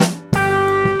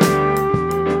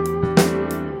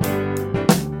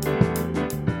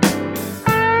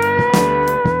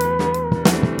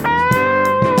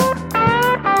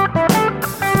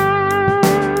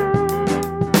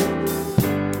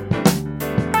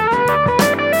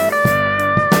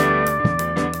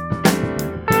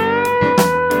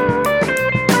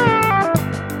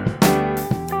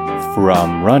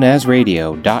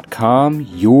runasradio.com,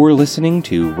 you're listening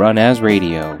to Run As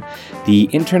Radio, the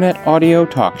internet audio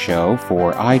talk show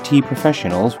for IT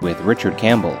professionals with Richard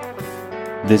Campbell.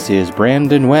 This is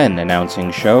Brandon Wen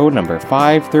announcing show number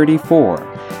 534,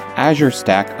 Azure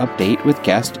Stack Update with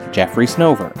guest Jeffrey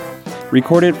Snover,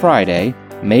 recorded Friday,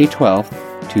 May 12th,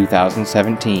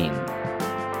 2017.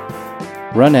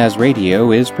 Run As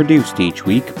Radio is produced each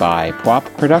week by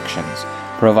PWOP Productions,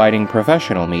 providing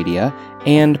professional media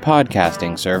and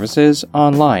podcasting services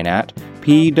online at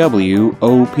pwop.com.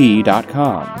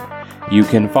 You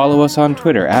can follow us on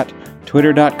Twitter at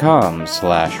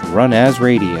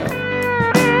twitter.com/runasradio.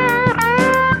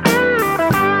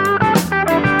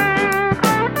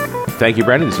 Thank you,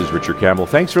 Brandon. This is Richard Campbell.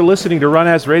 Thanks for listening to Run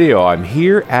As Radio. I'm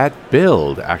here at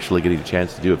Build, actually getting a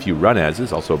chance to do a few Run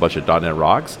As's, also a bunch of .NET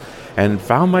Rocks, and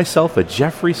found myself a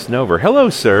Jeffrey Snover. Hello,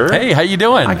 sir. Hey, how you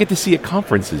doing? I get to see you at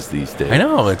conferences these days. I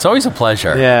know. It's always a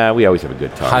pleasure. Yeah, we always have a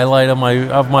good time. Highlight of my week.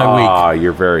 Ah,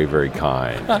 you're very, very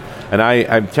kind. And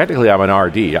I'm an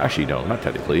RD. Actually, no, not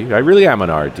technically. I really am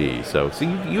an RD. So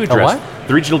you address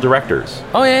the regional directors.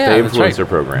 Oh, yeah, the that's influencer right.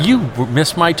 program. You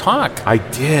missed my talk. I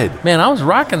did. Man, I was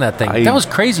rocking that thing. That was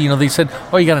crazy. You know, they said,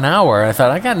 oh, you got an hour. I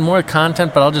thought, I got more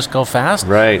content, but I'll just go fast.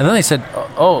 Right. And then they said,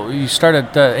 oh, you start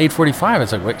at 8:45. I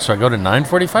was like, wait, so I go to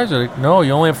 9:45? They're like, no,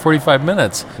 you only have 45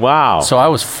 minutes. Wow. So I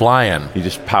was flying. You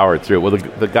just powered through it. Well,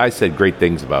 the guys said great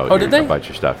things about about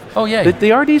your stuff. Oh, yeah.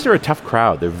 The RDs are a tough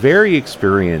crowd. They're very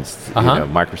experienced,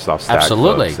 Microsoft Stack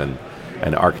folks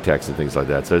and architects and things like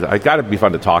that. So I got to be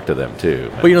fun to talk to them,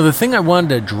 too. Well, the thing I wanted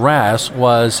to address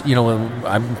was,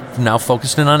 I'm now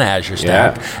focused in on Azure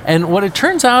Stack. Yeah. And what it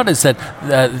turns out is that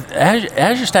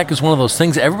Azure Stack is one of those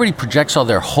things everybody projects all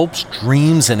their hopes,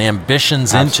 dreams, and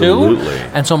ambitions into.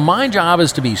 And so my job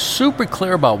is to be super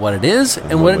clear about what it is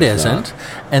and what it isn't,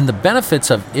 and the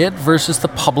benefits of it versus the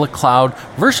public cloud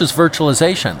versus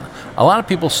virtualization. A lot of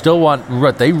people still want,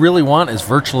 what they really want is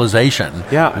virtualization,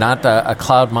 not a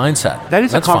cloud mindset. That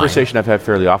is a conversation I've had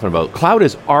fairly often about cloud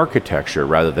as architecture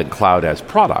rather than cloud as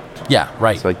product. Yeah,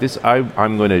 right. It's like this,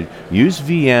 I'm going to use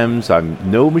VMs,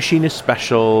 no machine is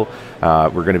special, we're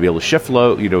going to be able to shift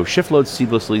load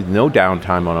seamlessly, no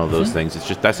downtime on all those things. It's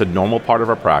just, that's a normal part of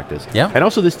our practice. Yeah. And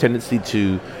also this tendency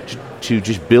to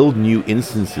just build new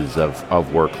instances of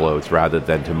workloads rather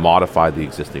than to modify the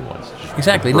existing ones.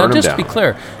 Exactly. Now, just to be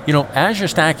clear, Azure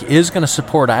Stack is going to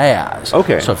support IaaS.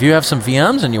 Okay. So if you have some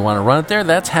VMs and you want to run it there,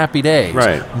 that's happy days.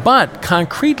 Right. But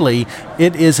concretely,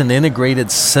 it is an integrated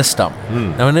system.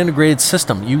 Now, an integrated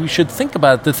system, you should think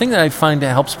about it. The thing that I find that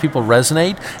helps people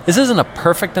resonate, this isn't a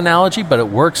perfect analogy, but it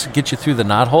works, gets you through the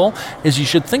knothole, is you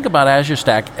should think about Azure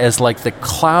Stack as like the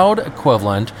cloud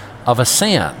equivalent of a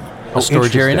SAN. A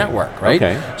storage area network, right?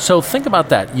 Okay. So think about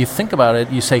that. You think about it,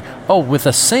 you say, with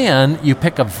a SAN, you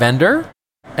pick a vendor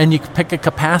and you pick a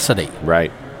capacity.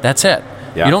 Right. That's it.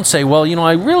 Yeah. You don't say, well,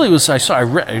 I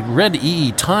read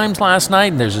EE Times last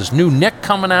night and there's this new NIC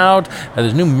coming out, and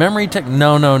there's new memory tech.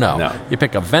 No. You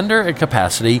pick a vendor, a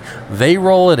capacity, they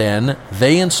roll it in,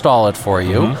 they install it for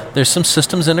you. There's some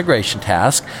systems integration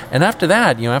task, and after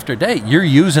that, after a day, you're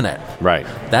using it. Right.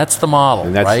 That's the model,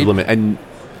 and that's right? the limit. And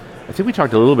I think we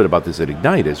talked a little bit about this at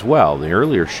Ignite as well, the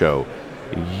earlier show.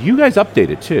 You guys update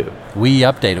it too. We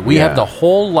update it. We have the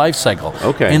whole life cycle.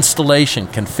 Okay. Installation,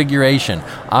 configuration,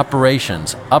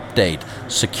 operations, update,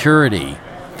 security,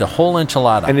 the whole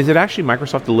enchilada. And is it actually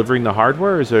Microsoft delivering the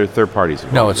hardware, or is there third parties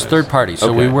involved? No, it's third parties.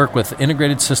 So we work with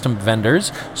integrated system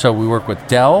vendors. So we work with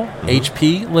Dell,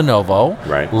 HP, Lenovo.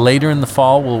 Right. Later in the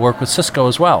fall, we'll work with Cisco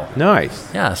as well.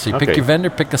 Nice. Yeah, so you pick your vendor,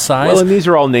 pick a size. Well, and these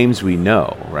are all names we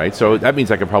know, right? So that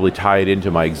means I can probably tie it into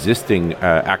my existing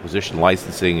acquisition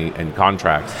licensing and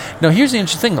contracts. Now, here's the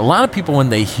interesting thing. A lot of people, when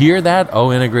they hear that,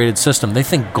 integrated system, they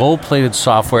think gold-plated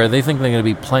software. They think they're going to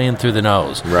be playing through the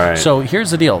nose. Right. So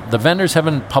here's the deal. The vendors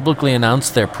haven't publicly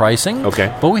announced their pricing.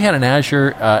 Okay. But we had an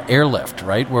Azure airlift,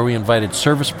 right, where we invited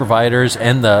service providers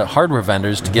and the hardware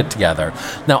vendors to get together.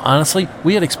 Now, honestly,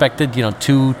 we had expected,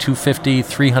 250,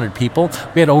 300 people.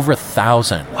 We had over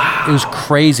 1,000. Wow. It was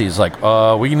crazy. It's like,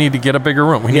 we need to get a bigger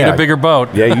room. We need a bigger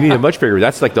boat. Yeah, you need a much bigger.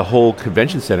 That's like the whole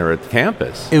convention center at the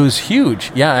campus. It was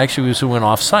huge. Yeah, actually, we went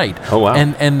off-site. Oh, wow.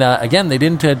 And again, they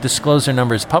didn't disclose their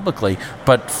numbers publicly,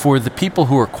 but for the people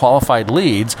who were qualified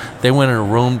leads, they went in a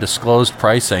room, disclosed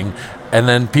pricing, and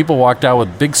then people walked out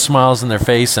with big smiles on their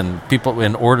face and people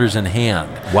in orders in hand.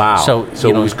 Wow. So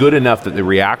it was good enough that the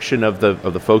reaction of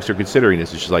the folks who are considering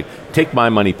this is just like, take my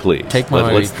money, please.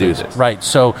 Let's do this. Right.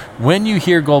 So when you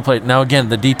hear gold plate, now again,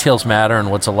 the details matter, and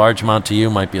what's a large amount to you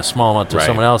might be a small amount to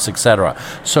someone else, etc.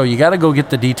 So you got to go get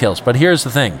the details. But here's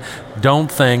the thing. Don't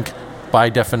think by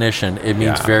definition, it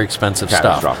means Yeah. very expensive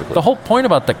stuff. Catastrophically. The whole point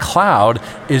about the cloud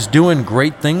is doing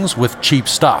great things with cheap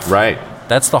stuff. Right.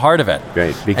 That's the heart of it.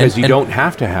 Right, because And- you and- don't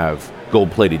have to have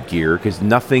gold-plated gear because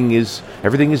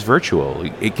everything is virtual.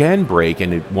 It can break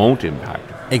and it won't impact.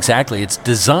 Exactly. It's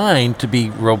designed to be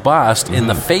robust in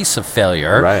the face of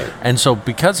failure. Right. And so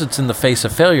because it's in the face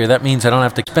of failure, that means I don't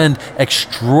have to spend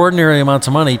extraordinary amounts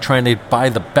of money trying to buy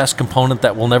the best component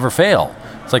that will never fail.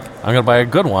 It's like, I'm going to buy a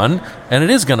good one, and it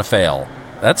is going to fail.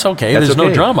 That's okay. That's There's okay.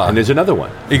 no drama. And there's another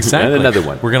one. Exactly. And another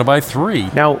one. We're going to buy 3.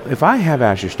 Now, if I have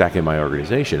Azure Stack in my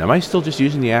organization, am I still just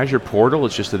using the Azure portal?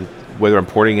 It's just that whether I'm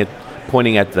pointing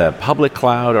at the public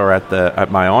cloud or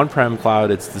at my on-prem cloud,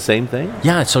 it's the same thing?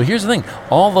 Yeah, so here's the thing.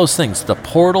 All those things, the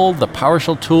portal, the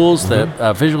PowerShell tools,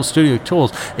 the Visual Studio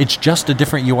tools, it's just a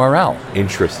different URL.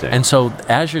 Interesting. And so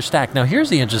Azure Stack, now here's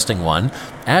the interesting one.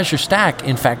 Azure Stack,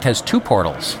 in fact, has 2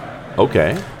 portals.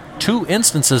 okay. 2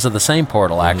 instances of the same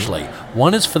portal, actually.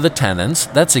 One is for the tenants.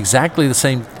 That's exactly the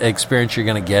same experience you're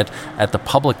going to get at the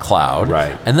public cloud.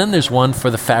 Right. And then there's one for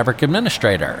the Fabric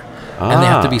administrator. And they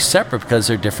have to be separate because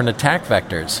they're different attack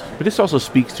vectors. But this also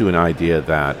speaks to an idea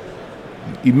that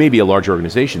it may be a large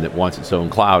organization that wants its own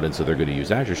cloud, and so they're going to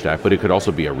use Azure Stack, but it could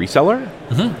also be a reseller.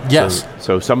 Yes.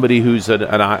 So somebody who's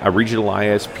a regional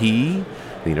ISP,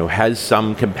 has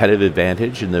some competitive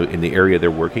advantage in the area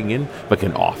they're working in, but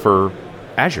can offer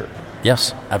Azure.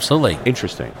 Yes, absolutely.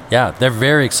 Interesting. Yeah, they're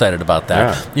very excited about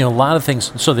that. Yeah. A lot of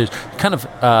things. So there's kind of,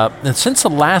 and since the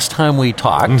last time we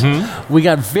talked, we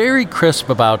got very crisp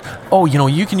about,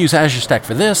 you can use Azure Stack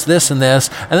for this, this, and this.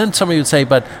 And then somebody would say,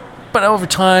 but over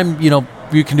time,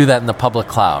 you can do that in the public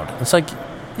cloud. It's like,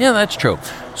 yeah, that's true.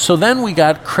 So then we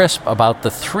got crisp about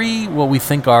the 3, what we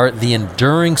think are the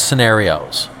enduring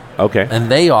scenarios. Okay. And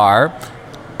they are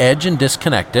edge and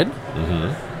disconnected,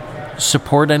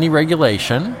 support any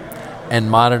regulation, and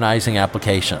modernizing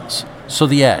applications. So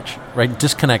the edge, right?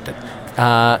 Disconnected.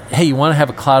 Hey, you want to have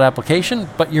a cloud application,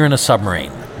 but you're in a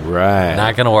submarine. Right.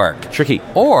 Not going to work. Tricky.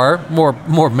 Or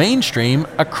more mainstream,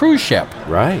 a cruise ship.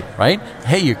 Right. Right?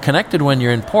 Hey, you're connected when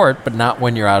you're in port, but not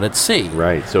when you're out at sea.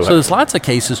 Right. So there's lots of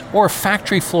cases, or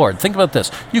factory floor. Think about this.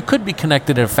 You could be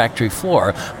connected in a factory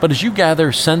floor, but as you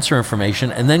gather sensor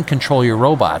information and then control your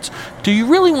robots, do you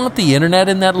really want the internet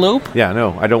in that loop? Yeah,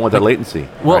 no, I don't want that latency.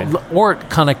 Well, right? or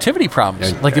connectivity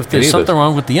problems. Yeah, Like if any there's of something those.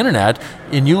 wrong with the internet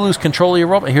and you lose control of your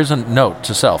robot, here's a note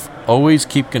to self. Always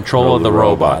keep control of the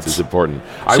robots. is important.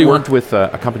 So I you worked want- with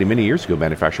a company many years ago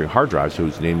manufacturing hard drives,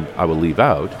 whose name I will leave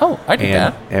out. Oh, I did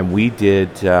that. And we did.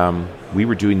 We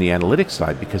were doing the analytics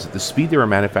side because at the speed they were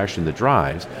manufacturing the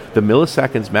drives, the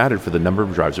milliseconds mattered for the number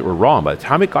of drives that were wrong. By the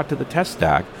time it got to the test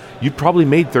stack, you'd probably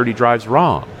made 30 drives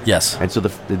wrong. Yes. And so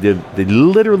the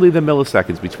literally the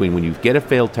milliseconds between when you get a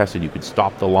failed test and you could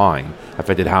stop the line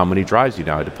affected how many drives you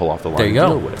now had to pull off the line There you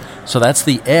and deal go. with. So that's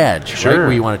the edge, right? Sure.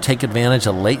 Where you want to take advantage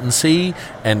of latency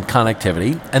and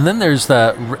connectivity. And then there's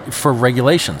for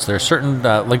regulations. There are certain,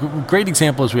 like a great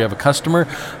example is we have a customer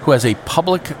who has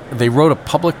they wrote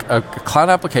a cloud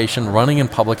application running in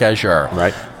public Azure.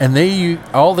 Right. And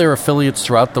all their affiliates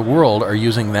throughout the world are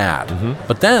using that.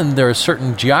 But then there are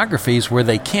certain geographies where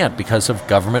they can't because of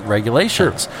government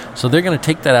regulations. So they're going to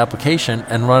take that application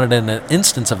and run it in an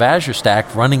instance of Azure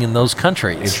Stack running in those countries.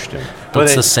 Interesting. But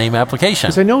it's the same application.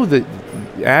 Because I know that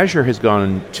Azure has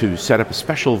gone to set up a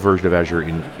special version of Azure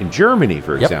in Germany,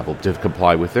 for example, to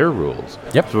comply with their rules.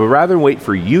 Yep. So rather than wait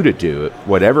for you to do it,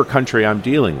 whatever country I'm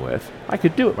dealing with, I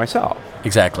could do it myself.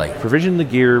 Exactly. Provision the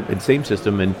gear and same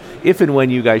system, and if and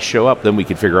when you guys show up, then we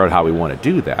can figure out how we want to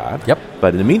do that. Yep.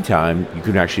 But in the meantime, you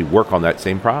can actually work on that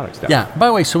same product stuff. Yeah. By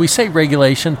the way, so we say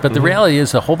regulation, but the reality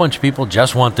is a whole bunch of people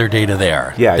just want their data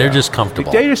there. Yeah, They're just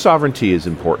comfortable. Data sovereignty is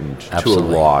important Absolutely.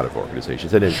 to a lot of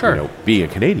organizations. And Sure. being a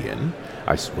Canadian,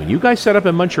 when you guys set up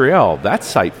in Montreal, that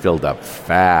site filled up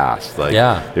fast.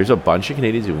 There's a bunch of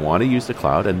Canadians who want to use the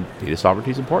cloud, and data sovereignty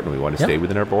is important. We want to stay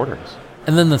within our borders.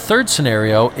 And then the third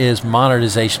scenario is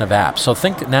modernization of apps. So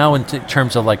think now in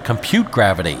terms of like compute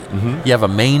gravity. You have a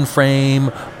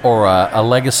mainframe or a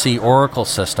legacy Oracle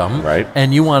system, Right.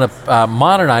 and you want to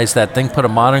modernize that thing, put a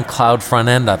modern cloud front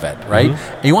end of it, right?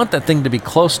 And you want that thing to be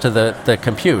close to the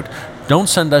compute. Don't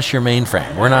send us your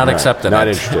mainframe. We're not accepting not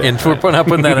it. interested. And we're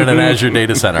putting that in an Azure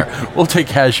data center. We'll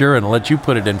take Azure and let you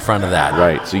put it in front of that.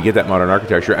 Right. So you get that modern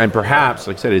architecture, and perhaps,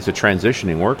 like I said, it's a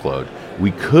transitioning workload.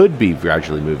 we could be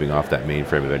gradually moving off that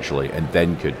mainframe eventually, and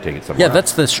then could take it somewhere. Yeah,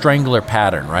 that's the strangler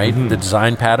pattern, right? The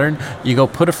design pattern. You go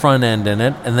put a front end in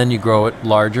it, and then you grow it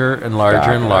larger and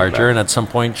larger and larger, and at some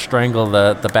point strangle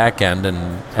the back end,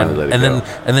 and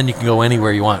then you can go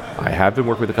anywhere you want. I have been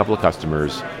working with a couple of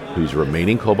customers whose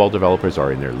remaining COBOL developers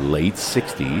are in their late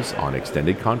 60s on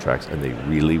extended contracts, and they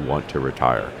really want to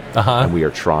retire. And we are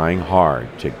trying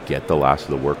hard to get the last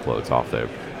of the workloads off the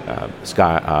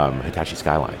Hitachi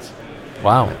Skylines.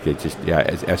 Wow. It just,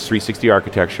 S360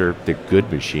 architecture, they're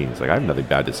good machines. Like, I have nothing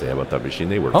bad to say about that machine.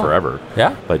 They work forever.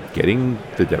 Yeah. But getting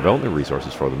the development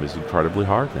resources for them is incredibly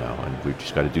hard now, and we've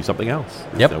just got to do something else.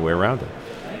 There's no way around it.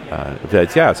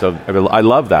 So I mean, I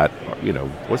love that.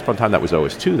 Once upon a time that was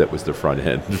OS2, that was the front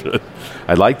end.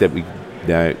 I like that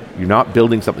you're not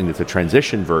building something that's a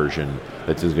transition version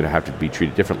that's going to have to be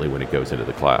treated differently when it goes into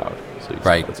the cloud. So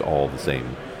it's all the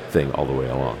same thing all the way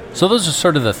along. So those are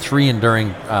sort of the three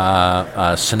enduring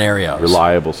scenarios.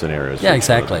 Reliable scenarios. Yeah,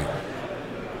 exactly.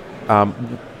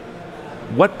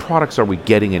 What products are we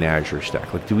getting in Azure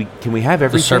Stack? Like, can we have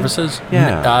everything? The services?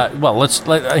 Yeah.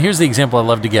 Here's the example I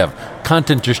love to give.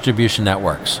 Content distribution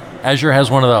networks. Azure has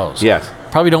one of those. Yes.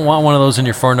 Probably don't want one of those in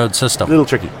your 4-node system. A little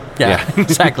tricky. Yeah,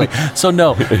 exactly. So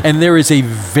no, and there is a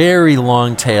very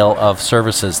long tail of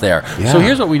services there. Yeah. So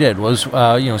here's what we did was,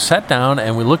 sat down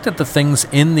and we looked at the things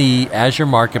in the Azure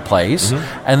Marketplace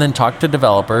and then talked to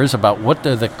developers about what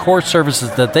are the core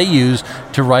services that they use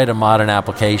to write a modern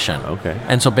application. Okay.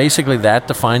 And so basically that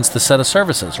defines the set of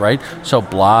services, right? So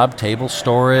blob, table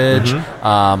storage,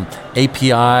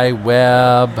 API,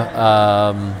 web,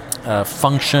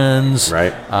 functions.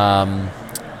 Right.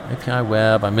 API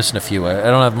web, I'm missing a few. I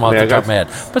don't have them off the top of my head.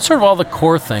 But sort of all the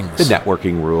core things. The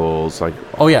networking rules, like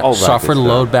all software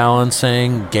load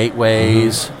balancing,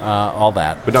 gateways, all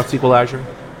that. But not SQL Azure?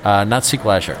 Not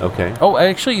SQL Azure. Okay. Oh,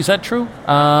 actually, is that true?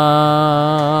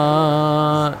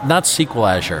 Not SQL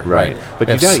Azure. Right. But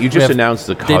you just announced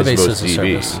the Cosmos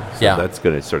DB. So yeah. That's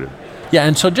going to sort of... Yeah,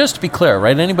 and so just to be clear,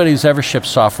 right, anybody who's ever shipped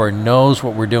software knows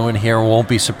what we're doing here and won't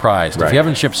be surprised. Right. If you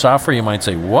haven't shipped software, you might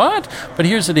say, what? But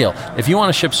here's the deal. If you want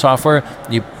to ship software,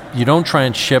 you don't try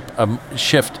and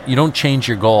you don't change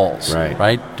your goals,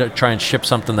 right? Try and ship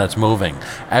something that's moving.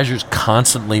 Azure's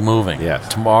constantly moving. Yes.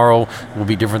 Tomorrow will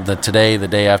be different than today, the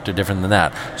day after different than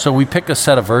that. So we pick a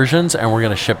set of versions and we're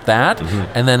going to ship that,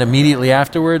 and then immediately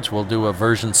afterwards we'll do a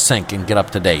version sync and get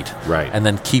up to date. Right. And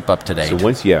then keep up to date. So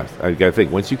once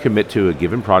you commit to a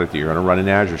given product that you're going to run in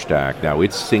Azure Stack, now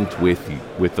it's synced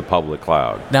with the public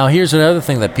cloud. Now here's another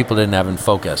thing that people didn't have in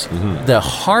focus. The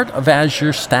heart of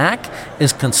Azure Stack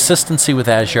is consistency with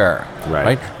Azure,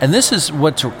 right? And this is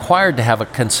what's required to have a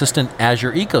consistent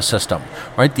Azure ecosystem,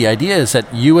 right? The idea is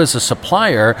that you as a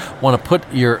supplier want to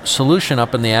put your solution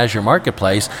up in the Azure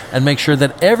Marketplace and make sure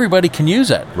that everybody can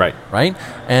use it, right?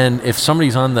 And if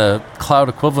somebody's on the cloud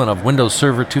equivalent of Windows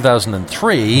Server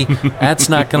 2003, that's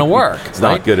not going to work. It's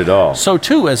not good at all. So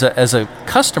too, as a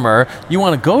customer, you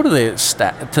want to go to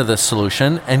the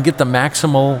solution and get the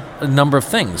maximal number of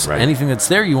things. Anything that's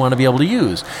there, you want to be able to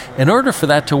use. In order for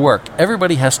that to work,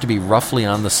 everybody has to be roughly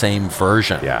on the same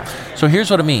version. Yeah. So here's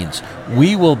what it means.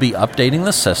 We will be updating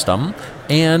the system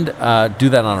and do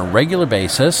that on a regular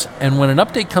basis. And when an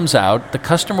update comes out, the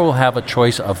customer will have a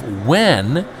choice of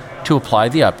when to apply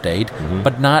the update,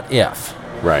 but not if.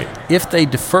 Right. If they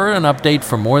defer an update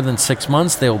for more than 6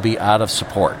 months, they will be out of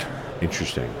support.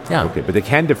 Interesting. Yeah. Okay, but they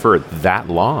can defer it that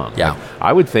long. Yeah. Like,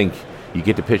 I would think you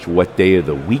get to pitch what day of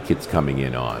the week it's coming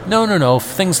in on. No.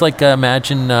 Things like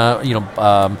imagine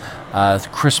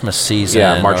Christmas season.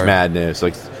 Yeah, March Madness.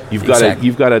 Like you've got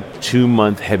a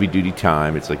 2-month heavy duty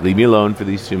time. It's like leave me alone for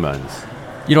these 2 months.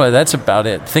 That's about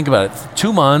it. Think about it.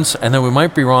 2 months, and then we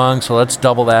might be wrong, so let's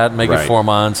double that, make it 4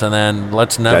 months, and then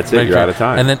let's not. That's it. You're out of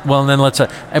time. And then let's.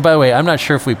 And by the way, I'm not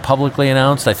sure if we publicly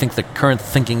announced. I think the current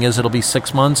thinking is it'll be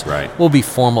 6 months. Right. We'll be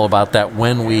formal about that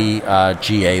when we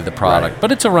GA the product,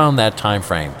 but it's around that time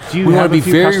frame. Do you we have want to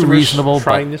be very reasonable.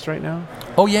 Trying this right now?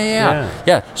 Oh,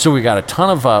 yeah. So we got a ton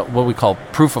of what we call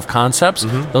proof of concepts.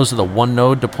 Those are the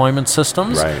one-node deployment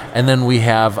systems. Right. And then we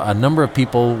have a number of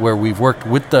people where we've worked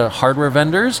with the hardware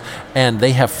vendors, and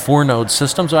they have 4-node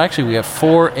systems. Well, actually, we have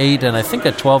 4, 8, and I think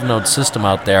a 12-node system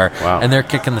out there. Wow. And they're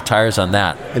kicking the tires on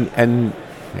that. And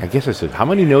I guess I said, how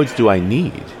many nodes do I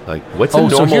need? Like, what's a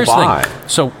normal so here's buy? The thing.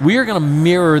 So we are going to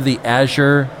mirror the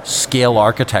Azure scale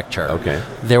architecture. Okay.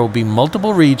 There will be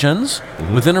multiple regions.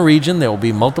 Within a region, there will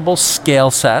be multiple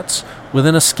scale sets.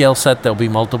 Within a scale set, there will be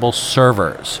multiple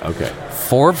servers. Okay.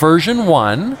 For version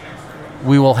 1,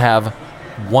 we will have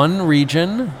 1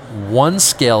 region, 1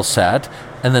 scale set,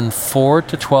 and then 4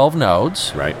 to 12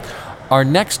 nodes. Right. Our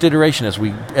next iteration, as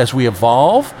we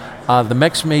evolve, The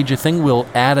next major thing, we'll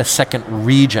add a second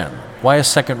region. Why a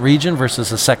second region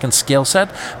versus a second scale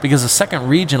set? Because a second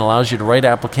region allows you to write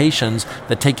applications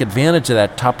that take advantage of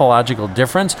that topological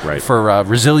difference for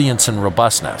resilience and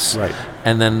robustness. Right.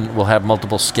 And then we'll have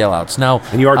multiple scale outs. Now,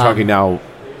 and you are talking now,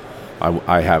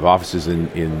 I have offices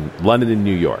in London and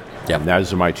New York. Yep. And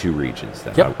those are my two regions.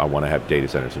 That I want to have data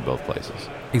centers in both places.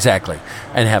 Exactly.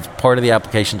 And have part of the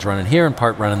applications running here and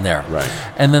part running there. Right.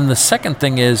 And then the second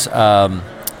thing is,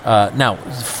 now,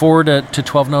 4 to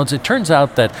 12 nodes, it turns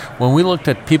out that when we looked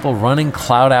at people running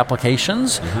cloud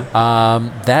applications,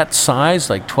 that size,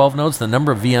 like 12 nodes, the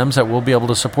number of VMs that we'll be able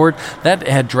to support, that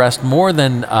had addressed more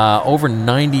than over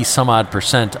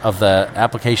 90% of the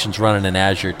applications running in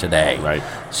Azure today. Right.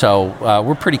 So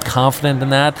we're pretty confident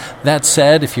in that. That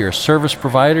said, if you're a service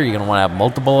provider, you're going to want to have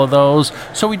multiple of those.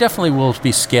 So we definitely will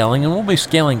be scaling, and we'll be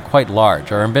scaling quite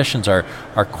large. Our ambitions are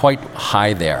quite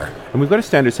high there. And we've got a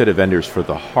standard set of vendors for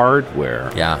the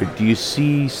hardware. Yeah. But do you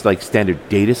see like standard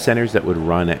data centers that would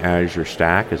run Azure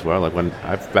Stack as well? Like when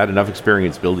I've had enough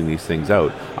experience building these things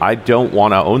out, I don't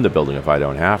want to own the building if I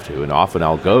don't have to. And often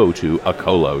I'll go to a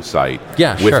colo site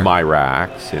with my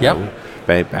racks. You know?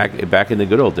 Back in the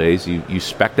good old days, you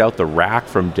spec'd out the rack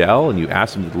from Dell and you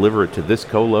asked them to deliver it to this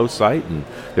colo site, and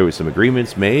there was some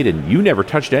agreements made, and you never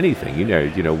touched anything.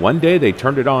 You know, one day they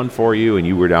turned it on for you, and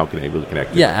you were now able to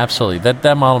connect. Yeah, absolutely.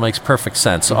 That model makes perfect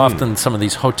sense. Often some of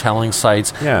these hoteling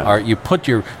sites are you put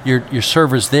your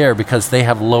servers there because they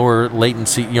have lower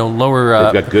latency,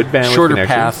 lower they've got good bandwidth, shorter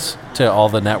paths to all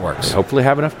the networks. They hopefully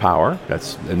have enough power.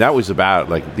 That was about,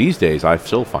 like, these days I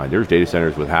still find there's data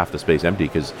centers with half the space empty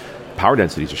because power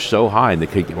densities are so high and they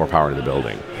can't get more power into the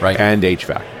building. Right. And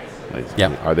HVAC.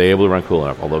 Are they able to run cool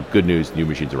enough? Although, good news, new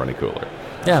machines are running cooler.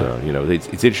 Yeah. So,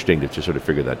 it's interesting to just sort of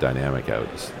figure that dynamic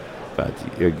out. But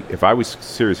if I was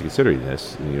seriously considering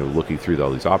this, looking through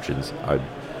all these options,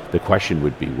 the question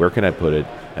would be, where can I put it?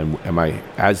 And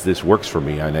as this works for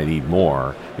me and I need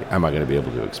more, am I going to be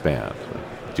able to expand?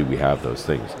 Do we have those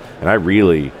things? And I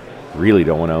really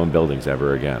don't want to own buildings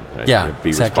ever again. Be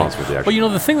responsible for the action. Well,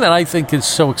 the thing that I think is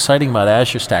so exciting about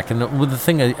Azure Stack, and the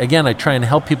thing, again, I try and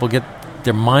help people get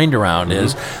their mind around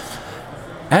is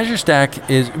Azure Stack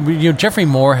is, Jeffrey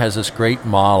Moore has this great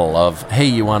model of,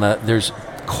 hey, there's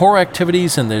core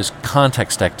activities and there's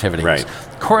context activities. Right.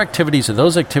 Core activities are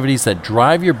those activities that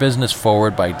drive your business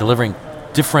forward by delivering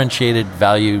differentiated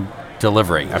value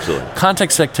delivery. Absolutely.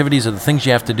 Context activities are the things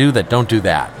you have to do that don't do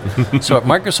that. So at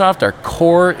Microsoft, our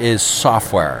core is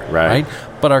software, right?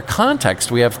 But our context,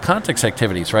 we have context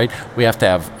activities, right? We have to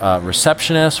have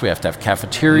receptionists, we have to have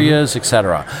cafeterias,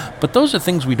 etc. But those are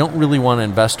things we don't really want to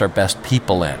invest our best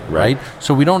people in, right?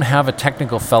 So we don't have a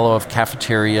technical fellow of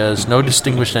cafeterias, no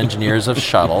distinguished engineers of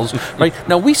shuttles, right?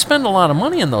 Now, we spend a lot of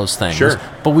money in those things,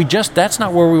 but that's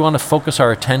not where we want to focus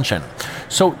our attention.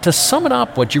 So to sum it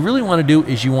up, what you really want to do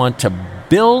is you want to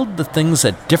build the things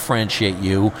that differentiate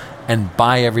you and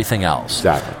buy everything else.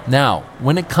 Exactly. Now,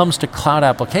 when it comes to cloud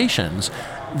applications,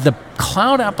 the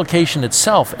cloud application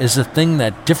itself is the thing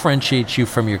that differentiates you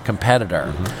from your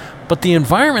competitor. But the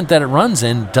environment that it runs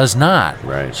in does not.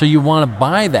 Right. So you want to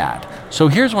buy that. So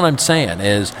here's what I'm saying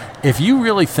is, if you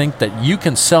really think that you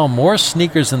can sell more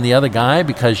sneakers than the other guy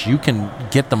because you can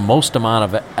get the most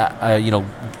amount of,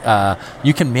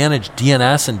 you can manage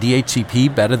DNS and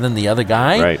DHCP better than the other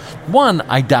guy, one,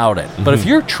 I doubt it. But if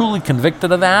you're truly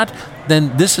convicted of that,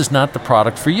 then this is not the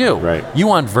product for you. Right. You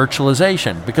want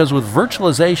virtualization, because with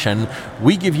virtualization,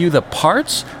 we give you the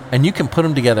parts and you can put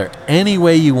them together any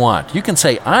way you want. You can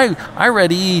say, I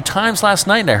read EE Times last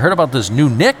night and I heard about this new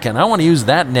NIC and I want to use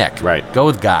that NIC. Right. Go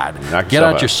with God. Get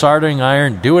out your soldering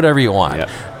iron, do whatever you want.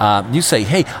 Yep. You say,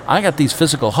 hey, I got these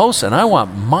physical hosts and I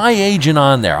want my agent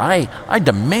on there. I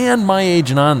demand my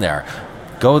agent on there.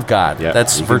 Go with God. Yep.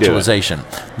 That's virtualization.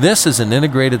 This is an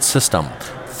integrated system.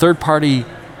 Third-party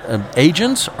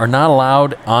agents are not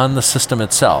allowed on the system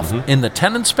itself. In the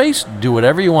tenant space, do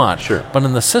whatever you want. Sure. But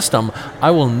in the system,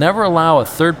 I will never allow a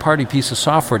third-party piece of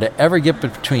software to ever get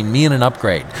between me and an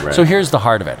upgrade. Right. So here's the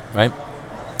heart of it, right?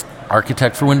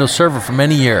 Architect for Windows Server for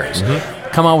many years.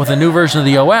 Come out with a new version of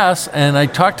the OS, and I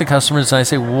talk to customers and I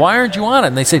say, why aren't you on it?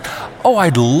 And they say, oh,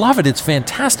 I'd love it. It's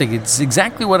fantastic. It's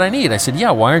exactly what I need. I said,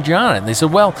 yeah, why aren't you on it? And they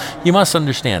said, well, you must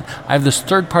understand. I have this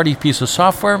third-party piece of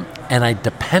software, and I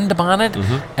depend upon it,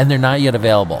 and they're not yet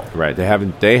available. Right. They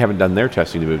haven't done their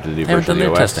testing to move to the new version of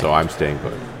the OS, so I'm staying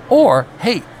put. Or,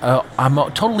 hey, I'm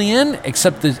totally in,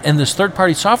 except in this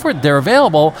third-party software, they're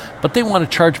available, but they want to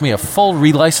charge me a full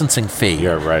relicensing fee.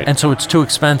 Yeah, right. And so it's too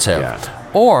expensive. Yeah.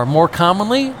 Or, more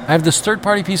commonly, I have this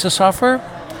third-party piece of software,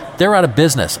 they're out of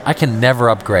business. I can never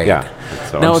upgrade. Yeah.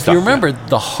 So now, I'm if stuck, you remember,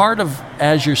 the heart of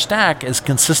Azure Stack is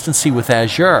consistency with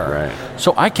Azure. Right.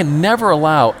 So I can never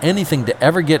allow anything to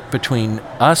ever get between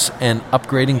us and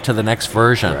upgrading to the next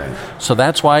version. Right. So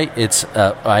that's why it's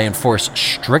I enforce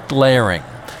strict layering.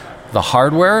 The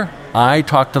hardware, I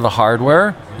talk to the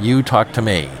hardware, you talk to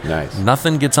me. Nice.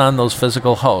 Nothing gets on those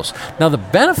physical hosts. Now, the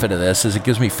benefit of this is it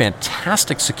gives me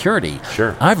fantastic security.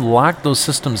 Sure. I've locked those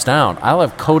systems down. I'll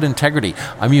have code integrity.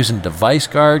 I'm using device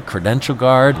guard, credential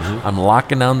guard. I'm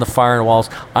locking down the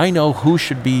firewalls. I know who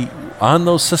should be on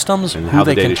those systems, And who how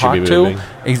the they can data should be talk to,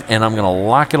 moving. and I'm going to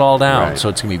lock it all down. Right. So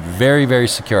it's going to be very, very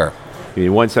secure. You need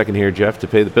 1 second here, Jeff, to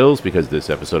pay the bills, because this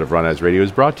episode of Run As Radio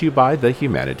is brought to you by the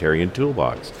Humanitarian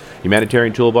Toolbox.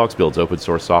 Humanitarian Toolbox builds open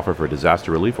source software for disaster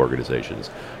relief organizations.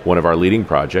 One of our leading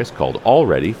projects, called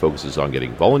Already, focuses on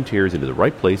getting volunteers into the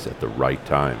right place at the right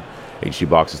time.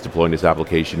 HTBox is deploying this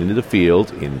application into the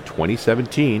field in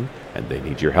 2017, and they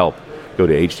need your help. Go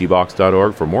to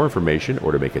htbox.org for more information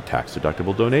or to make a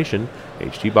tax-deductible donation.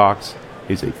 HTBox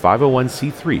is a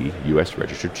 501c3 U.S.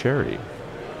 registered charity.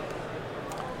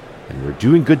 And we're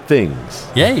doing good things.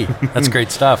 Yay, that's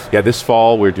great stuff. Yeah, this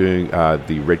fall we're doing,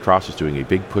 the Red Cross is doing a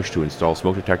big push to install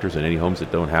smoke detectors in any homes that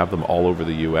don't have them all over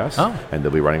the U.S. Oh. And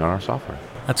they'll be running on our software.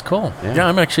 That's cool. Yeah. Yeah,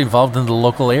 I'm actually involved in the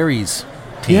local ARES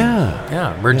team.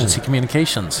 Yeah. Emergency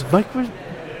communications.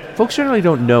 Folks generally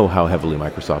don't know how heavily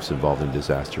Microsoft's involved in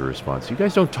disaster response. You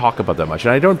guys don't talk about that much,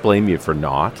 and I don't blame you for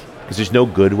not, because there's no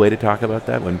good way to talk about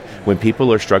that. When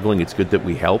people are struggling, it's good that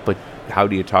we help, but how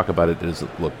do you talk about it that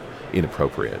doesn't look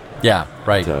inappropriate? Yeah,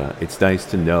 right. It's nice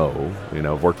to know.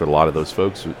 I've worked with a lot of those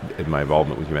folks in my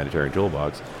involvement with Humanitarian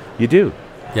Toolbox. You do.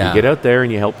 Yeah. You get out there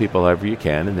and you help people however you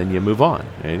can, and then you move on.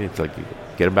 And it's like you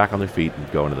get them back on their feet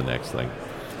and go on to the next thing.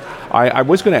 I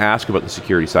was going to ask about the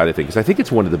security side of things, because I think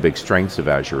it's one of the big strengths of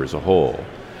Azure as a whole.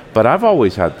 But I've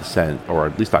always had the sense, or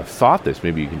at least I've thought this,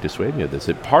 maybe you can dissuade me of this,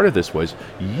 that part of this was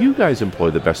you guys employ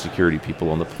the best security people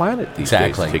on the planet these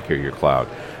days to take care of your cloud.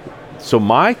 So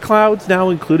my cloud's now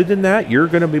included in that? You're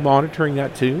going to be monitoring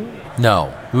that too?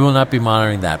 No, we will not be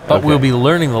monitoring that, but we'll be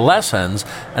learning the lessons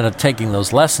and taking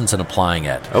those lessons and applying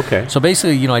it. Okay. So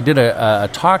basically, I did a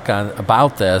talk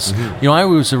about this. Mm-hmm. I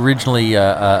was originally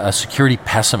a security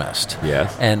pessimist.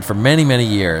 Yes. And for many, many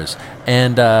years.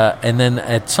 And then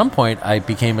at some point, I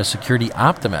became a security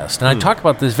optimist. And I talk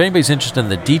about this. If anybody's interested in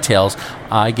the details,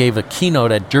 I gave a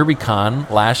keynote at DerbyCon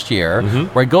last year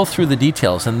where I go through the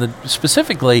details. And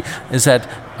specifically is that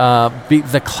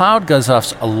the cloud gives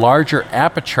us a larger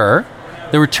aperture.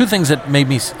 There were two things that made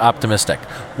me optimistic.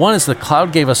 One is the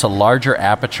cloud gave us a larger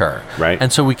aperture. Right.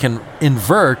 And so we can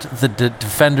invert the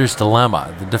defender's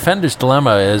dilemma. The defender's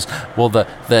dilemma is, well, the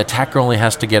attacker only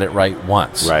has to get it right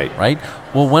once. Right. Right?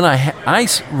 Well, when I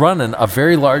run a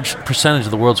very large percentage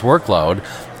of the world's workload,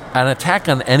 an attack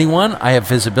on anyone I have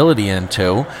visibility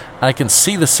into, I can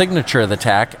see the signature of the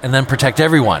attack and then protect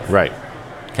everyone. Right.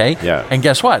 Okay? Yeah. And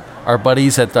guess what? Our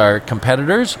buddies at our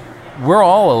competitors, we're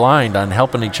all aligned on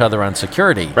helping each other on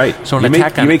security. Right. So an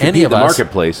attack on any of the us...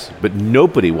 marketplace, but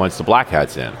nobody wants the black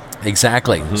hats in.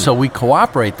 Exactly. So we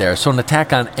cooperate there. So an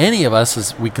attack on any of us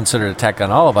is we consider an attack on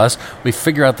all of us. We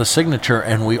figure out the signature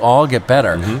and we all get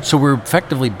better. So we're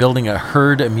effectively building a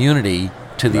herd immunity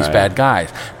to these bad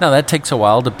guys. Now, that takes a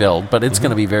while to build, but it's going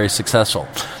to be very successful.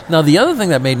 Now, the other thing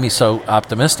that made me so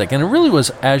optimistic, and it really was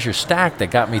Azure Stack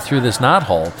that got me through this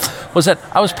knothole, was that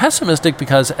I was pessimistic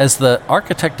because as the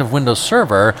architect of Windows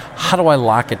Server, how do I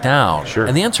lock it down? Sure.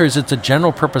 And the answer is it's a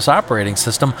general purpose operating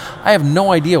system. I have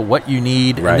no idea what you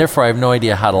need, and therefore I have no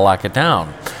idea how to lock it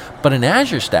down. But in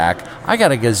Azure Stack, I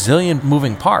got a gazillion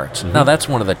moving parts. Now, that's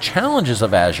one of the challenges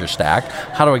of Azure Stack.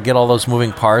 How do I get all those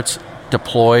moving parts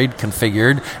deployed,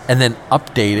 configured, and then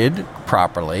updated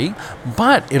properly?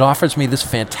 But it offers me this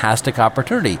fantastic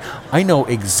opportunity. I know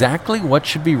exactly what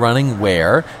should be running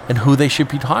where and who they should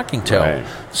be talking to. Right.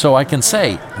 So I can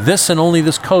say, this and only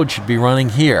this code should be running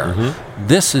here.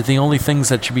 This is the only things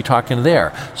that should be talking to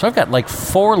there. So I've got like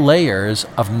 4 layers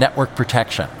of network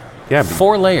protection. Yeah,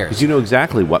 4 layers. Because you know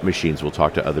exactly what machines will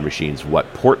talk to other machines,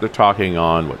 what port they're talking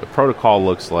on, what the protocol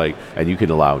looks like, and you can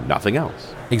allow nothing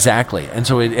else. Exactly. And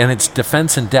so it's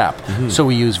defense in depth. So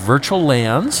we use virtual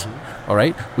LANs. All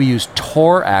right. We use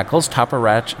Tor ACLs, top of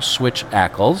rack switch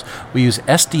ACLs. We use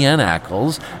SDN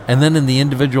ACLs, and then in the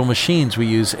individual machines we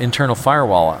use internal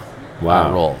firewall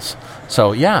roles.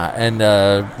 So yeah, and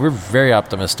we're very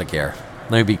optimistic here.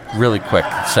 Let me be really quick.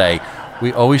 Say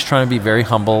we always try and be very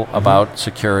humble about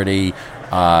security.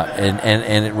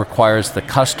 and it requires the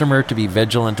customer to be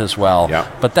vigilant as well.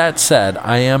 Yeah. But that said,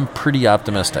 I am pretty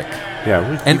optimistic.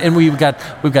 Yeah, and we've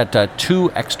got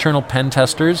 2 external pen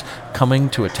testers coming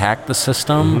to attack the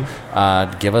system,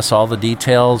 give us all the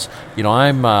details.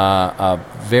 I'm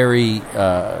very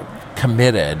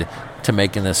committed to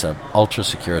making this an ultra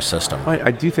secure system.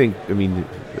 I do think.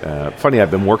 Funny.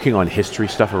 I've been working on history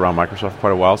stuff around Microsoft for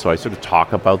quite a while, so I sort of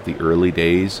talk about the early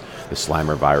days, the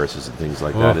Slammer viruses and things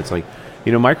like that. It's like,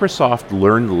 Microsoft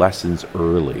learned lessons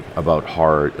early about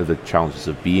the challenges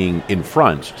of being in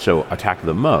front, so attack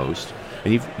the most,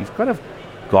 and you've kind of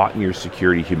gotten your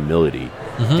security humility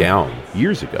down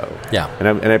years ago. Yeah, and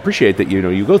I appreciate that.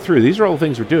 You go through. These are all the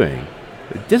things we're doing.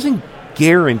 It doesn't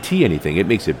guarantee anything. It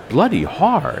makes it bloody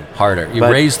harder. You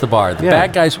raise the bar. The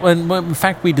bad guys, in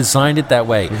fact, we designed it that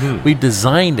way. We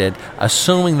designed it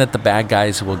assuming that the bad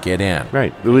guys will get in.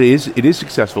 Right. It is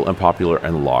successful and popular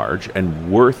and large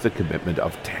and worth the commitment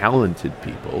of talented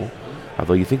people,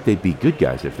 although you think they'd be good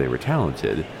guys if they were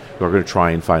talented, who are going to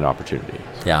try and find opportunities.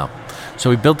 Yeah. So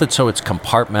we built it so it's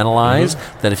compartmentalized,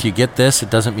 that if you get this, it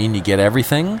doesn't mean you get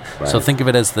everything. Right. So think of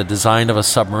it as the design of a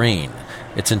submarine.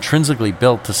 It's intrinsically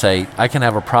built to say, I can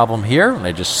have a problem here, and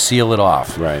I just seal it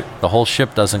off. Right. The whole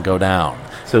ship doesn't go down.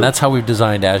 So and that's how we've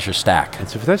designed Azure Stack. And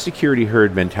so for that security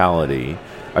herd mentality,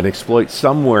 an exploit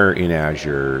somewhere in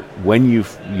Azure, when you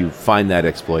find that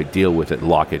exploit, deal with it,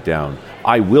 lock it down,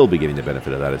 I will be getting the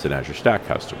benefit of that as an Azure Stack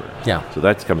customer. Yeah. So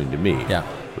that's coming to me. Yeah.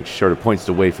 Which sort of points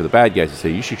the way for the bad guys to say,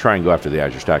 you should try and go after the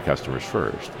Azure Stack customers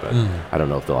first. But I don't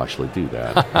know if they'll actually do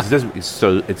that.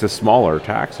 It's a smaller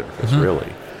attack surface, really.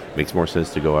 Makes more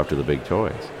sense to go after the big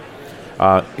toys.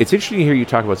 It's interesting to hear you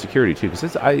talk about security, too,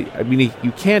 because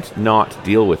you can't not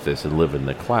deal with this and live in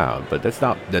the cloud, but that's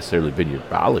not necessarily been your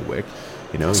bailiwick.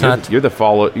 You're the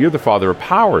father of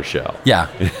PowerShell. Yeah.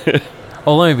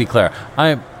 Oh, let me be clear.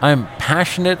 I'm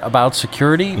passionate about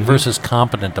security versus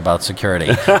competent about security.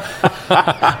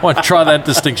 I want to draw that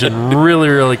distinction really,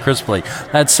 really crisply.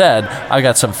 That said, I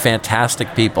got some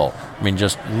fantastic people.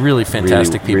 Just really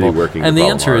fantastic people. Really working and the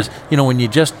answer hard. is, when you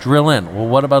just drill in, well,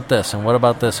 what about this, and what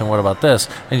about this, and what about this,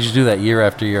 and you just do that year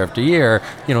after year after year,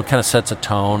 kind of sets a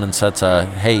tone and sets a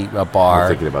bar. I'm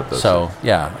thinking about those. So,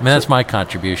 that's my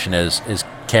contribution is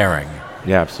caring.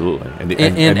 Yeah, absolutely. And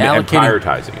allocating,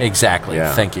 prioritizing it. Exactly.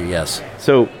 Yeah. Thank you, yes.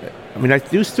 So, I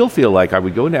do still feel like I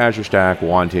would go into Azure Stack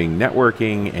wanting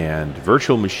networking and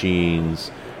virtual machines,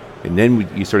 and then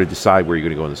you sort of decide where you're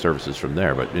going to go in the services from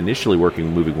there. But initially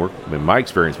in my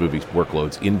experience, moving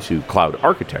workloads into cloud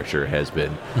architecture has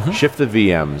been shift the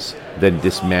VMs, then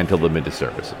dismantle them into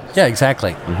services. Yeah,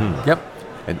 exactly. Yep.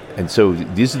 And so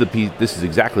this is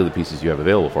exactly the pieces you have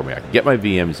available for me. I can get my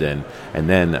VMs in, and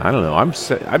then, I don't know, I'm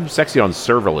sexy on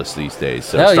serverless these days,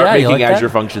 so start making Azure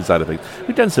functions out of things.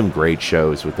 We've done some great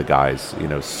shows with the guys,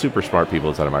 super smart people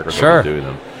inside of Microsoft doing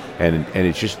them. And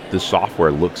it's just, the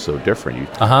software looks so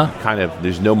different.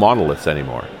 There's no monoliths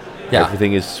anymore. Yeah.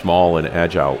 Everything is small and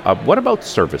agile. What about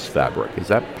Service Fabric? Is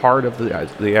that part of the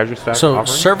Azure Stack offering?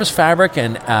 Service Fabric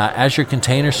and Azure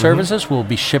Container Services will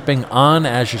be shipping on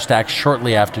Azure Stack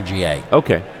shortly after GA.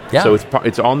 Okay. Yeah. So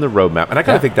it's on the roadmap. And I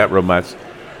kind of think that roadmap's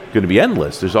going to be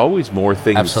endless. There's always more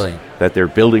things that they're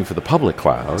building for the public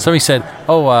cloud. Somebody said,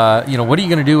 what are you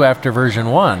going to do after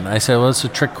version 1? I said, well, it's a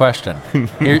trick question.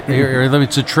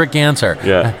 It's a trick answer.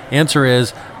 Yeah. Answer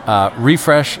is,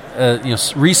 refresh,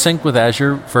 resync with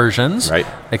Azure versions,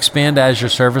 expand Azure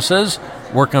services,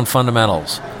 work on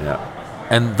fundamentals. Yeah.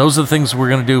 And those are the things we're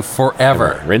going to do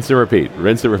forever. Rinse and repeat.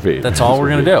 That's all we're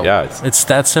going to do. Yeah, it's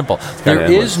that simple. There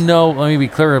is no, let me be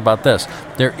clear about this,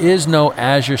 there is no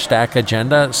Azure Stack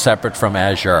agenda separate from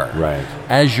Azure. Right.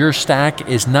 Azure Stack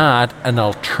is not an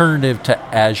alternative to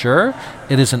Azure.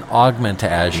 It is an augment to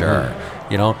Azure.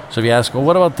 So if you ask, well,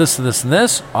 what about this, this, and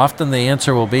this? Often the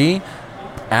answer will be,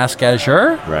 ask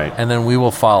Azure, and then we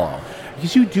will follow.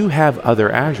 Because you do have other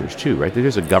Azures too, right?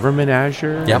 There's a government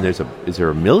Azure, and is there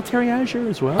a military Azure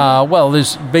as well?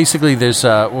 There's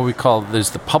what we call, there's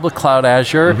the public cloud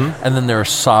Azure, and then there are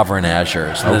sovereign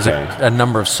Azures. There's a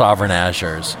number of sovereign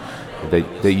Azures.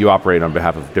 That you operate on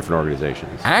behalf of different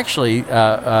organizations. Actually,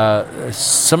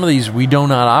 some of these we do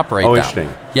not operate. Oh,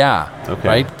 interesting. Yeah, okay.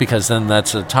 Right? Because then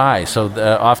that's a tie. So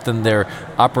often they're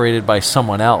operated by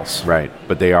someone else. Right,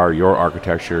 but they are your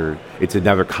architecture. It's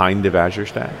another kind of Azure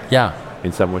Stack. Yeah.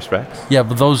 In some respects. Yeah,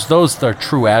 but those are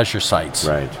true Azure sites.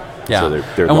 Right. Yeah. So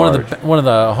they're and large. one of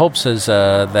the hopes is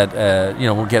that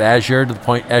we'll get Azure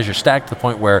Stack to the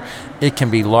point where it can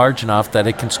be large enough that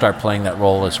it can start playing that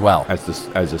role as well as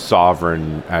a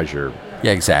sovereign Azure.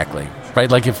 Yeah, exactly. Right,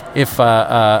 like if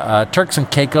Turks and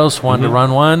Caicos wanted to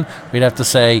run one, we'd have to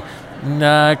say,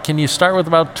 can you start with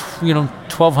about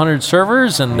 1,200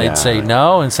 servers? And they'd say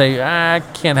no, and say, I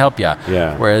can't help you.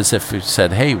 Yeah. Whereas if you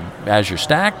said, hey, Azure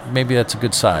Stack, maybe that's a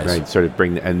good size. Right. Sort of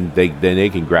then they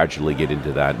can gradually get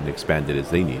into that and expand it as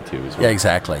they need to as well. Yeah,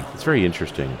 exactly. It's very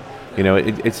interesting.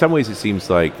 In some ways it seems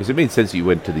like, because it made sense that you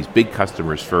went to these big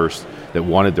customers first that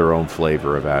wanted their own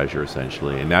flavor of Azure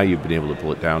essentially, and now you've been able to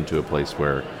pull it down to a place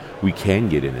where we can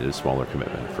get in at a smaller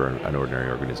commitment for an ordinary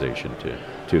organization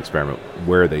to experiment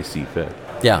where they see fit.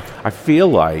 Yeah. I feel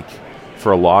like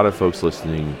for a lot of folks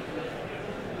listening,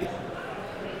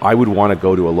 I would want to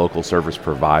go to a local service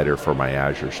provider for my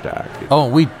Azure Stack. Oh,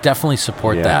 we definitely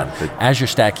support that. Azure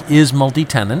Stack is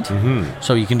multi-tenant,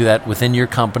 so you can do that within your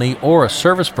company or a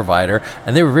service provider.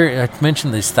 And they were I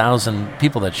mentioned these 1,000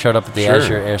 people that showed up at the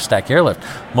Azure Stack Airlift.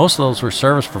 Most of those were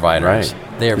service providers.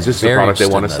 Right. They are Is this very the product they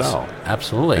want to interested in sell? this.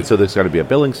 Absolutely. And so there's got to be a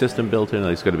billing system built in.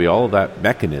 There's got to be all of that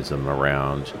mechanism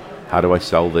around how do I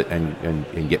sell it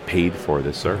and get paid for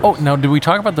this service. Oh, now, did we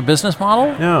talk about the business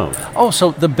model? No. Oh,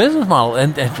 so the business model,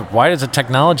 and why is a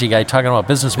technology guy talking about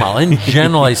business model? In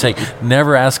general, I say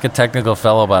never ask a technical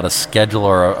fellow about a schedule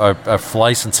or a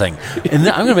licensing. And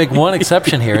I'm going to make one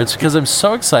exception here. It's because I'm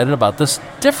so excited about this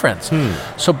difference.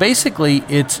 So basically,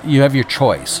 you have your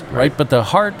choice, right? But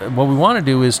what we want to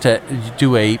do is to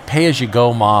do a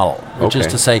pay-as-you-go model, which is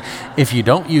to say, if you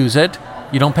don't use it,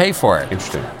 you don't pay for it.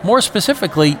 Interesting. More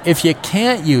specifically, if you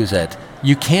can't use it,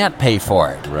 you can't pay for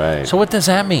it. Right. So what does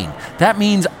that mean? That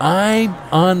means I'm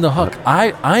on the hook.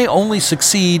 I only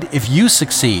succeed if you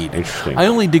succeed. Interesting. I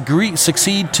only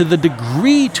succeed to the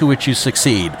degree to which you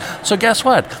succeed. So guess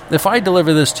what? If I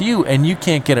deliver this to you and you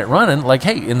can't get it running, like,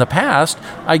 hey, in the past,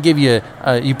 I give you,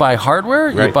 you buy hardware,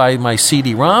 you buy my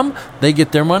CD-ROM, they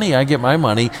get their money, I get my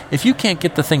money. If you can't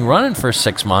get the thing running for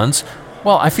 6 months,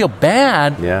 well, I feel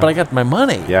bad, but I got my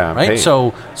money, right?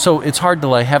 So it's hard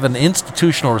to have an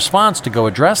institutional response to go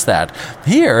address that.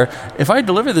 Here, if I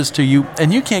deliver this to you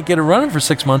and you can't get it running for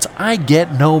 6 months, I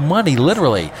get no money,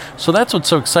 literally. So that's what's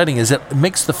so exciting is it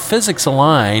makes the physics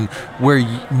align where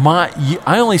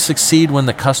I only succeed when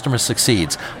the customer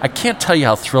succeeds. I can't tell you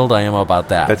how thrilled I am about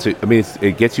that.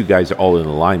 It gets you guys all in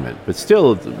alignment. But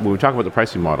still, when we talk about the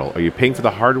pricing model, are you paying for the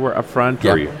hardware up front?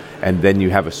 Yeah. And then you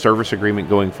have a service agreement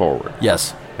going forward?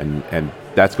 Yes. And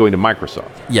that's going to Microsoft?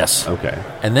 Yes. Okay.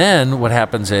 And then what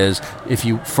happens is,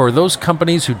 for those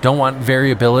companies who don't want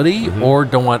variability or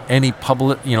don't want any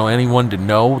anyone to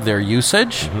know their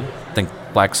usage, think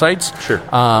black sites. Sure.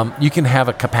 You can have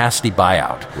a capacity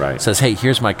buyout. Right. It says, hey,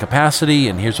 here's my capacity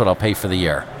and here's what I'll pay for the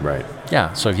year. Right.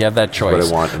 Yeah. So if you have that choice.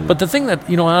 That's what I want. But the thing that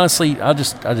honestly, I'll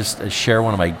just share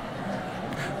one of my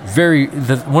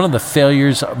one of the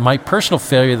failures, my personal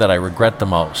failure that I regret the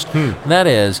most. And that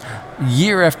is,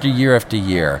 year after year after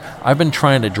year, I've been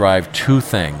trying to drive two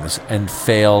things and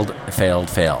failed.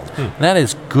 And that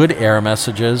is good error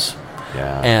messages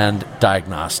and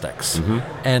diagnostics.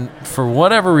 And for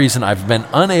whatever reason, I've been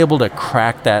unable to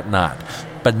crack that nut.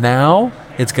 But now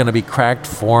it's going to be cracked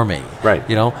for me. Right.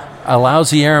 A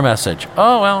lousy error message.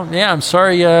 Oh, well, yeah, I'm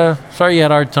sorry you had a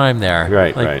hard time there.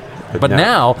 Right, right. But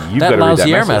now that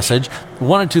lousy error message,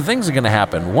 one of two things are going to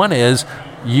happen. One is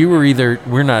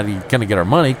we're not going to get our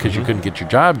money because you couldn't get your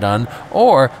job done,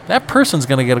 or that person's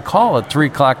going to get a call at 3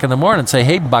 o'clock in the morning and say,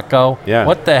 hey, bucko,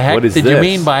 what the heck did you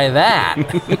mean by that?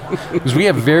 Because we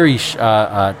have very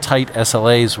tight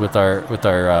SLAs with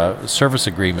our service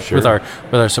agreement, with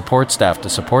our support staff to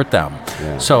support them.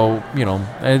 Yeah. So,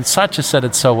 and Satya said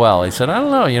it so well. He said, I don't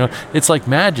know, it's like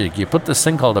magic. You put this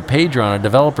thing called a pager on a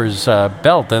developer's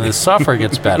belt and the software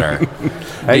gets better.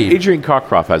 Adrian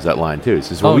Cockcroft has that line too. He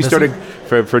says, when we started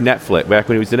for Netflix, back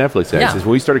when he was at Netflix, he says,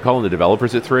 when we started calling the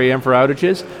developers at 3 a.m. for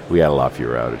outages, we had a lot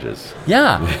fewer outages.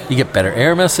 Yeah. You get better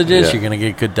error messages. You're going to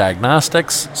get good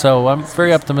diagnostics. So I'm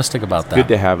very optimistic about that. Good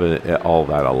to have all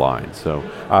that aligned. So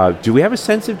do we have a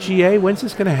sense of GA? When's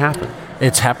this going to happen?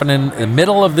 It's happening in the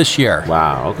middle of this year.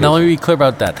 Wow. Okay. Now, let me be clear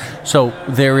about that. So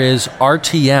there is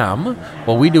RTM.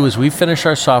 What we do is we finish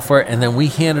our software, and then we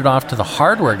hand it off to the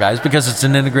hardware guys because it's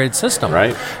an integrated system.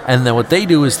 Right. And then what they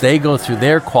do is they go through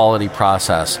their quality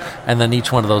process, and then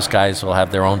each one of those guys will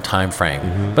have their own time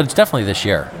frame. But it's definitely this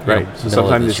year. Right. So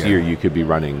sometime this year you could be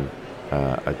running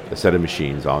a set of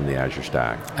machines on the Azure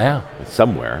Stack. Yeah.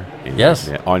 Somewhere.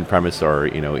 On-premise or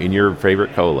in your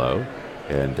favorite colo,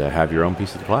 and have your own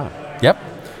piece of the cloud. Yep.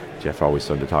 Jeff, always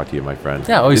fun to talk to you, my friend.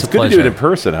 Yeah, always it's a pleasure. It's good to do it in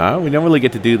person, huh? We don't really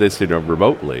get to do this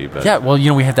remotely. But yeah, well,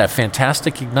 we had that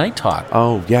fantastic Ignite talk.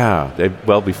 Oh, yeah.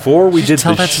 Before we did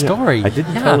tell that story. I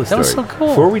didn't tell the story. That was so cool.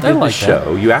 Before we did the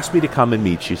show, you asked me to come and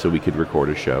meet you so we could record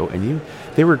a show, and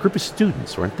they were a group of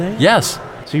students, weren't they? Yes.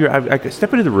 So I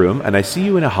step into the room, and I see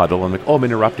you in a huddle. I'm like, oh, I'm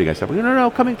interrupting. I said, no,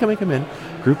 come in.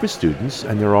 Group of students,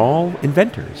 and they're all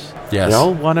inventors. Yes. They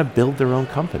all want to build their own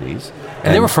companies.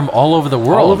 And they were from all over the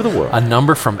world. All over the world. A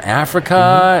number from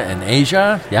Africa and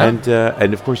Asia. Yeah.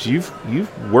 And of course, you've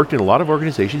worked in a lot of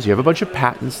organizations. You have a bunch of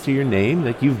patents to your name.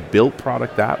 Like, you've built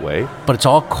product that way. But it's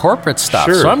all corporate stuff.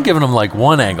 Sure. So I'm giving them like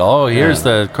one angle. Oh, here's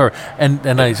the core.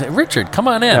 And I say, Richard, come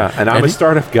on in. Yeah, and I'm a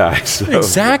startup guy. So.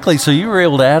 Exactly. So you were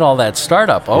able to add all that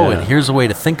startup. And here's a way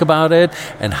to think about it.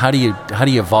 And how do you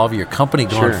evolve your company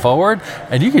going forward?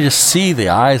 And you can just see the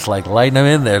eyes like lighting them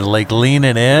in. They're like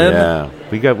leaning in. Yeah.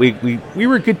 We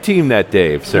were a good team that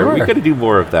day, so we got to do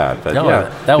more of that. But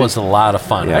that was a lot of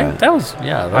fun. Yeah.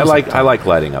 I like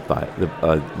lighting up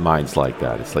minds like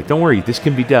that. It's like, don't worry, this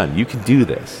can be done. You can do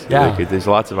this. Yeah. There's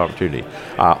lots of opportunity.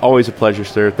 Always a pleasure,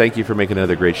 sir. Thank you for making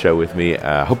another great show with me.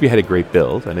 Hope you had a great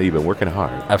build. I know you've been working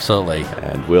hard. Absolutely.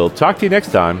 And we'll talk to you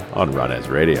next time on Run As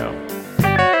Radio.